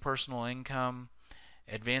 increasing personal income,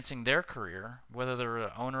 advancing their career, whether they're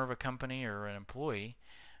an owner of a company or an employee,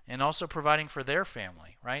 and also providing for their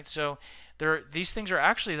family, right? So these things are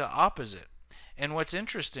actually the opposite. And what's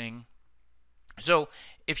interesting, so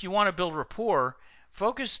if you want to build rapport,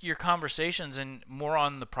 focus your conversations and more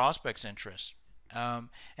on the prospect's interests.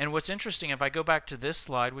 And what's interesting, if I go back to this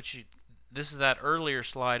slide, this is that earlier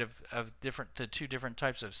slide of the two different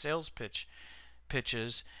types of sales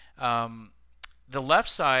pitches. The left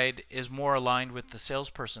side is more aligned with the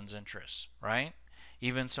salesperson's interests, right?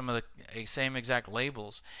 Even some of the same exact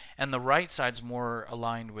labels. And the right side's more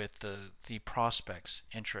aligned with the prospect's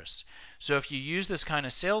interests. So if you use this kind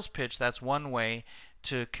of sales pitch, that's one way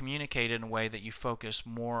to communicate in a way that you focus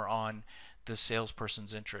more on the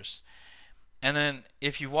salesperson's interests. And then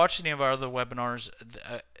if you've watched any of our other webinars,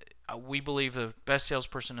 we believe the best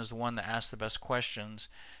salesperson is the one that asks the best questions.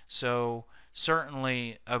 So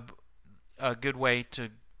certainly a good way to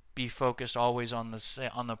be focused always on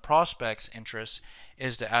the prospect's interests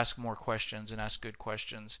is to ask more questions and ask good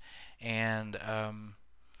questions. And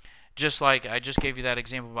just like I just gave you that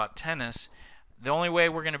example about tennis, the only way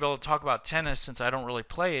we're going to be able to talk about tennis, since I don't really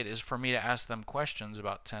play it, is for me to ask them questions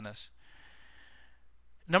about tennis.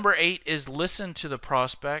 Number 8 is listen to the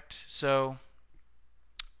prospect. So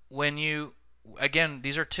when you, again,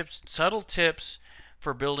 these are tips, subtle tips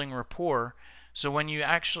for building rapport. So when you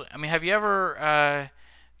actually, I mean, have you ever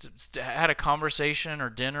had a conversation or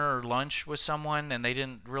dinner or lunch with someone and they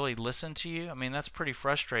didn't really listen to you? I mean, that's pretty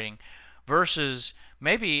frustrating. Versus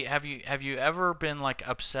maybe have you ever been like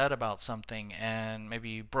upset about something, and maybe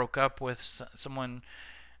you broke up with someone,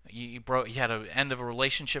 you had an end of a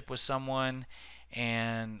relationship with someone,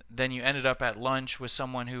 and then you ended up at lunch with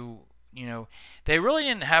someone who, they really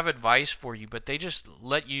didn't have advice for you, but they just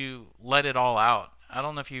let it all out. I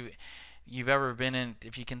don't know if you've ever been in,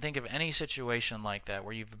 if you can think of any situation like that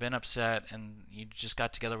where you've been upset and you just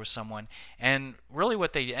got together with someone, and really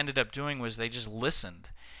what they ended up doing was they just listened.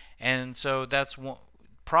 And so that's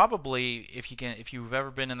probably, if you've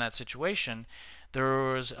ever been in that situation,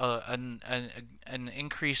 there was an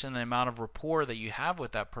increase in the amount of rapport that you have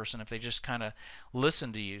with that person if they just kind of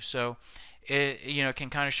listen to you. So it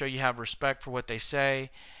can kind of show you have respect for what they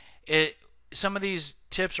say. Some of these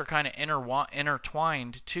tips are kind of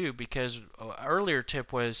intertwined too, because earlier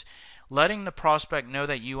tip was letting the prospect know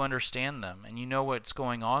that you understand them and you know what's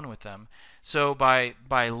going on with them. So by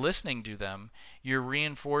listening to them, you're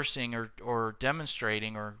reinforcing or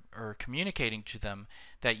demonstrating or communicating to them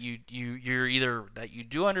that you're either that you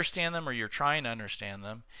do understand them or you're trying to understand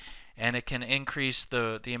them, and it can increase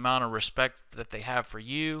the amount of respect that they have for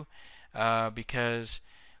you, because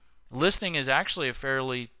listening is actually a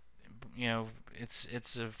fairly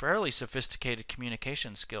it's a fairly sophisticated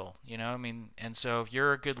communication skill, I mean, and so if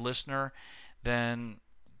you're a good listener, then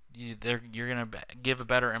you're going to give a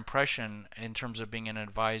better impression in terms of being an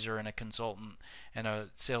advisor and a consultant and a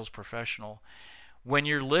sales professional. When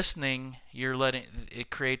you're listening, it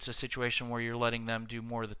creates a situation where you're letting them do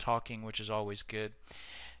more of the talking, which is always good.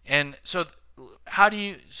 And so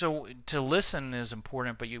to listen is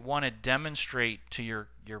important, but you want to demonstrate to your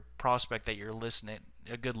prospect that you're listening,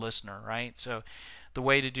 a good listener, right? So the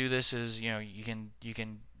way to do this is, you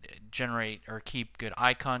can generate or keep good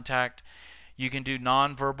eye contact. You can do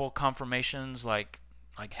nonverbal confirmations like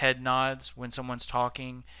head nods when someone's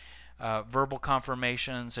talking. Verbal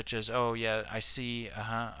confirmations such as, oh yeah, I see,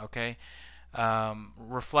 okay.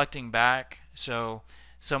 Reflecting back, so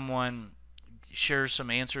someone shares some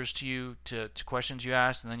answers to you to questions you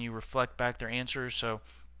asked, and then you reflect back their answers. So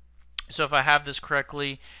if I have this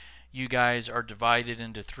correctly, you guys are divided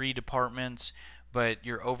into 3 departments, but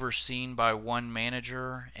you're overseen by one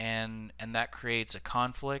manager, and that creates a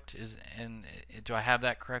conflict. Do I have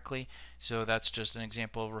that correctly? So that's just an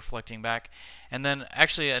example of reflecting back. And then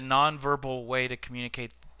actually a nonverbal way to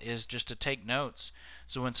communicate is just to take notes.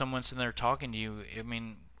 So when someone's in there talking to you, I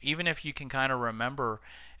mean, even if you can kind of remember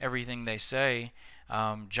everything they say,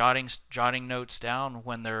 jotting notes down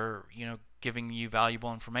when they're giving you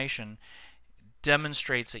valuable information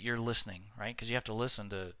demonstrates that you're listening, right? Because you have to listen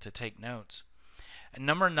to take notes. And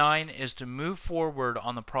number 9 is to move forward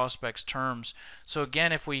on the prospect's terms. So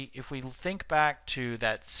again, if we think back to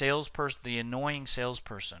that salesperson, the annoying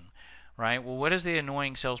salesperson, right? Well, what is the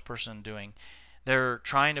annoying salesperson doing? They're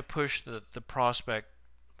trying to push the prospect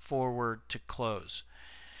forward to close.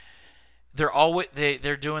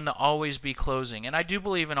 They're doing the always be closing, and I do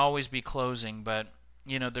believe in always be closing, but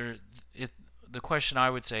the question I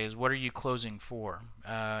would say is, what are you closing for,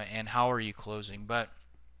 and how are you closing? But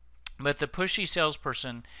the pushy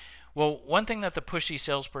salesperson, well, one thing that the pushy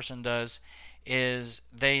salesperson does is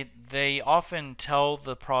they often tell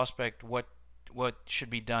the prospect what should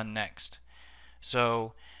be done next.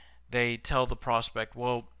 So they tell the prospect,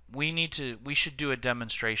 well, we should do a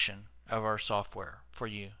demonstration of our software for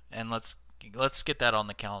you, and let's get that on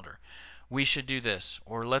the calendar. We should do this,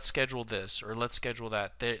 or let's schedule this, or let's schedule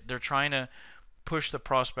that. They're trying to push the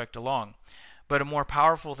prospect along. But a more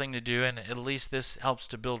powerful thing to do, and at least this helps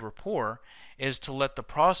to build rapport, is to let the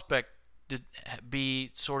prospect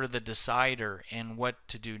be sort of the decider in what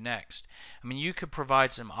to do next. I mean, you could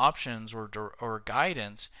provide some options or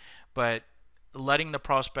guidance, but letting the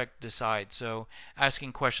prospect decide. So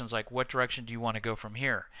asking questions like, what direction do you want to go from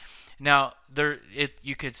here? Now,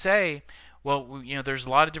 you could say, well, there's a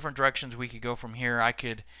lot of different directions we could go from here. I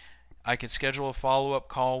could schedule a follow-up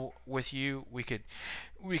call with you. We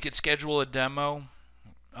could schedule a demo.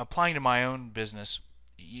 Applying to my own business,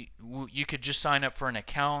 you could just sign up for an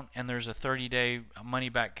account, and there's a 30-day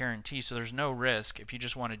money-back guarantee, so there's no risk if you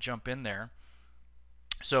just want to jump in there.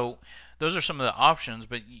 So those are some of the options,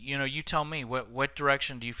 but you tell me, what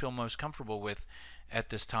direction do you feel most comfortable with at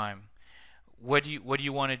this time? What do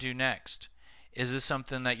you want to do next? Is this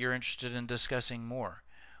something that you're interested in discussing more?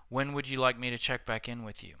 When would you like me to check back in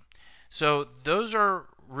with you? So those are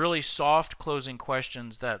really soft closing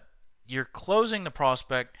questions that you're closing the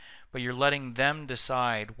prospect, but you're letting them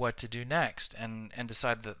decide what to do next and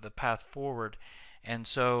decide the path forward. And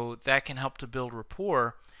so that can help to build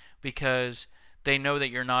rapport, because they know that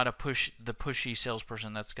you're not the pushy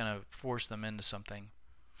salesperson that's going to force them into something.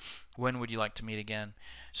 When would you like to meet again?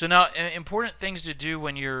 So now, important things to do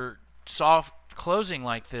when you're soft closing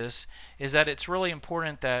like this is that it's really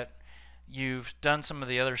important that you've done some of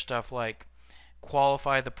the other stuff, like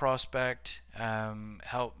qualify the prospect,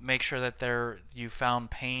 help make sure that you found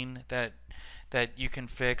pain that you can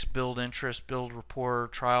fix, build interest, build rapport,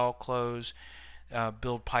 trial, close,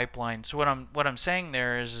 build pipeline. So what I'm saying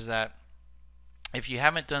there is that if you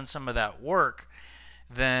haven't done some of that work,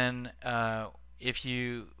 then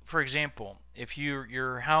for example, if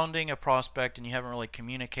you're hounding a prospect and you haven't really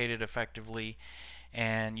communicated effectively,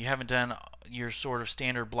 and you haven't done your sort of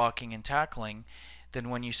standard blocking and tackling, then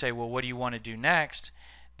when you say, well, what do you want to do next?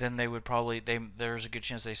 Then they would there's a good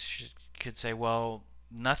chance they could say, well,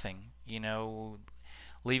 nothing,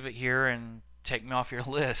 leave it here and take me off your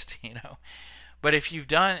list, But if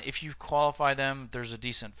you qualify them, there's a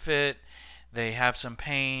decent fit, they have some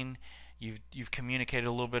pain, you've communicated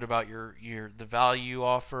a little bit about the value you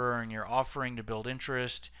offer and your offering to build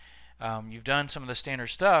interest, you've done some of the standard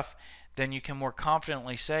stuff, then you can more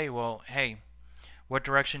confidently say, well, hey, what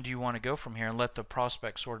direction do you want to go from here? And let the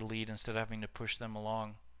prospect sort of lead instead of having to push them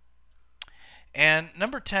along. And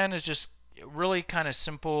number 10 is just really kind of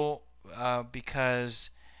simple, because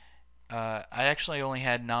I actually only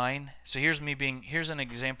had 9. So here's an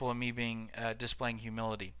example of me displaying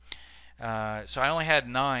humility. So I only had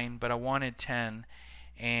 9, but I wanted 10,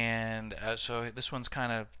 and so this one's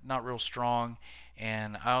kind of not real strong,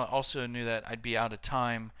 and I also knew that I'd be out of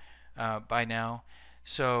time by now.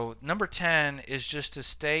 So number 10 is just to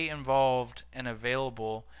stay involved and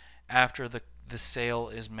available after the sale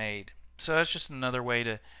is made. So that's just another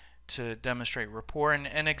way to demonstrate rapport. And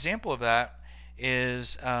an example of that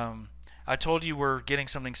is, I told you we're getting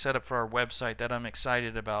something set up for our website that I'm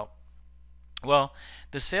excited about. Well,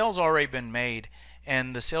 the sale's already been made,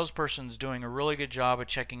 and the salesperson's doing a really good job of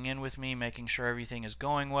checking in with me, making sure everything is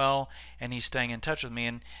going well, and he's staying in touch with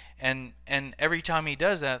me. And every time he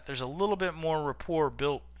does that, there's a little bit more rapport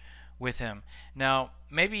built with him. Now,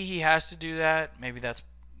 maybe he has to do that. Maybe that's,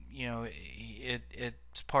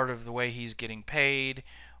 it's part of the way he's getting paid,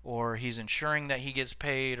 or he's ensuring that he gets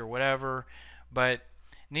paid, or whatever. But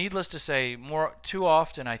needless to say, too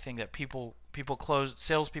often I think that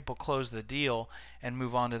salespeople close the deal and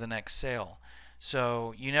move on to the next sale.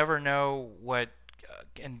 So you never know what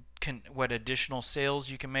additional sales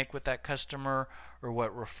you can make with that customer, or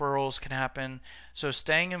what referrals can happen. So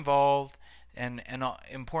staying involved, and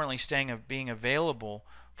importantly, being available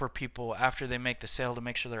for people after they make the sale to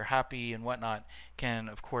make sure they're happy and whatnot can,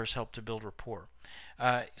 of course, help to build rapport.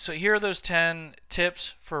 So here are those 10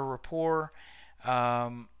 tips for rapport.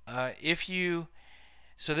 If you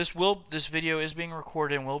So this video is being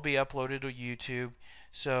recorded and will be uploaded to YouTube.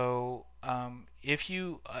 So if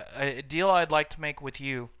you a deal I'd like to make with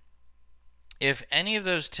you, if any of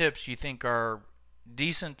those tips you think are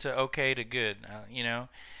decent to okay to good,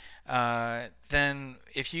 then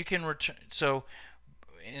if you can return, so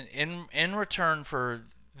in return for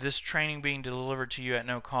this training being delivered to you at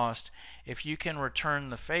no cost, if you can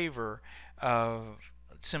return the favor of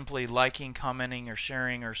simply liking, commenting, or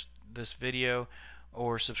sharing this video,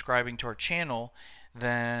 or subscribing to our channel,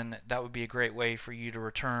 then that would be a great way for you to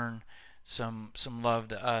return some love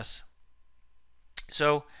to us.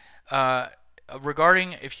 So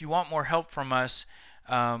regarding if you want more help from us,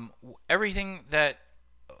 everything that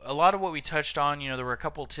a lot of what we touched on, there were a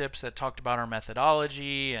couple tips that talked about our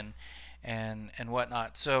methodology and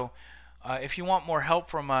whatnot. So if you want more help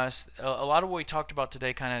from us, a lot of what we talked about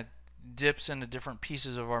today kind of dips into different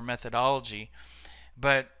pieces of our methodology.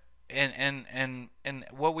 But and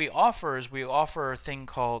what we offer is we offer a thing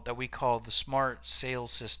that we call the Smart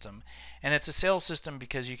Sales System, and it's a sales system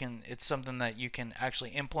because it's something that you can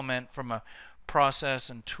actually implement from a process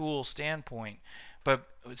and tool standpoint. But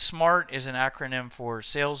SMART is an acronym for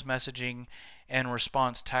sales messaging and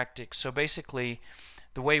response tactics. So basically,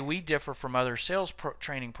 the way we differ from other sales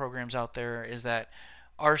training programs out there is that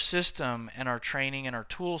our system and our training and our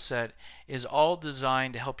tool set is all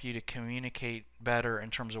designed to help you to communicate better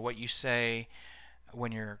in terms of what you say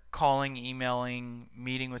when you're calling, emailing,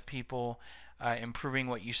 meeting with people, improving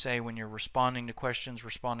what you say when you're responding to questions,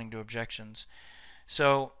 responding to objections.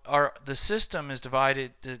 So the system is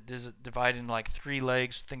divided into like 3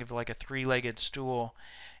 legs. Think of it like a 3-legged stool.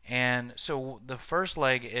 And so the first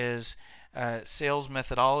leg is sales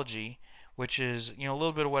methodology, which is a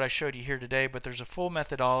little bit of what I showed you here today, but there's a full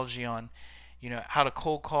methodology on how to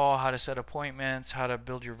cold call, how to set appointments, how to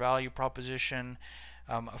build your value proposition,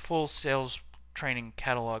 a full sales training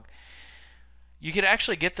catalog. You could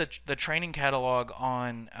actually get the training catalog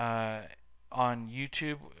on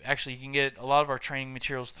YouTube. Actually, you can get a lot of our training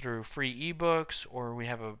materials through free ebooks, or we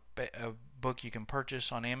have a book you can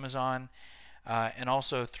purchase on Amazon, and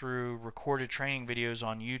also through recorded training videos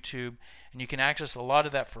on YouTube, and you can access a lot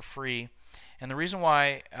of that for free. And the reason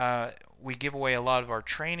why we give away a lot of our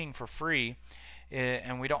training for free,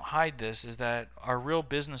 and we don't hide this, is that our real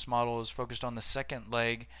business model is focused on the second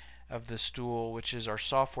leg of the stool, which is our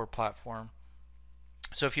software platform.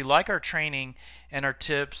 So if you like our training and our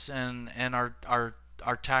tips and our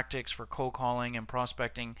tactics for cold calling and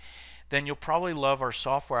prospecting, then you'll probably love our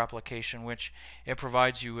software application, which it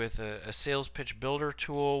provides you with a sales pitch builder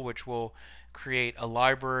tool, which will create a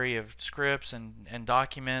library of scripts and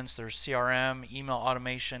documents. There's CRM, email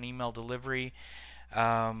automation, email delivery,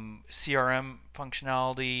 CRM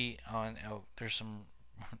functionality. There's some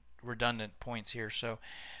redundant points here, so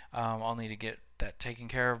I'll need to get that taken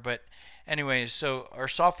care of. But anyways, so our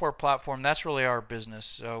software platform, that's really our business.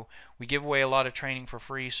 So we give away a lot of training for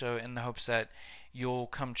free, so in the hopes that you'll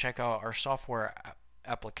come check out our software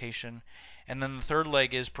application. And then the third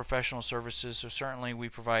leg is professional services. So certainly we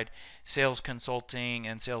provide sales consulting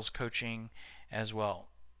and sales coaching as well.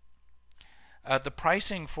 The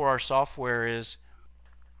pricing for our software it's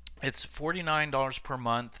 $49 per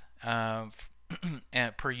month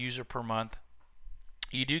and per user per month.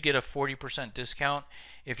 You do get a 40% discount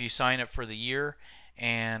if you sign up for the year,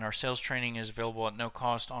 and our sales training is available at no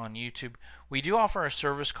cost on YouTube. We do offer a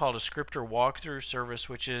service called a scripter walkthrough service,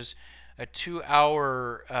 which is a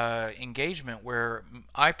 2-hour engagement where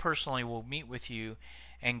I personally will meet with you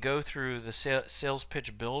and go through the sales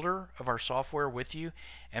pitch builder of our software with you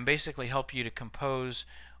and basically help you to compose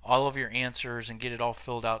all of your answers and get it all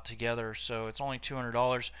filled out together. So it's only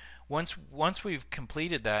 $200. Once we've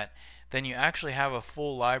completed that, then you actually have a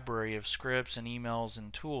full library of scripts and emails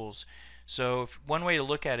and tools. So one way to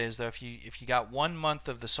look at it is that if you got 1 month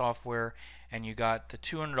of the software and you got the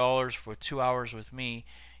 $200 for 2 hours with me,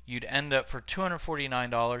 you'd end up for $249,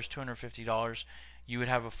 $250, you would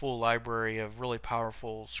have a full library of really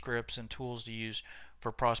powerful scripts and tools to use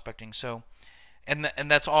for prospecting. So, and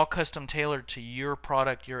that's all custom tailored to your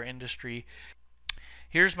product, your industry.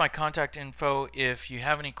 Here's my contact info if you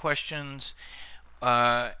have any questions,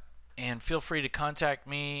 and feel free to contact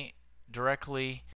me directly.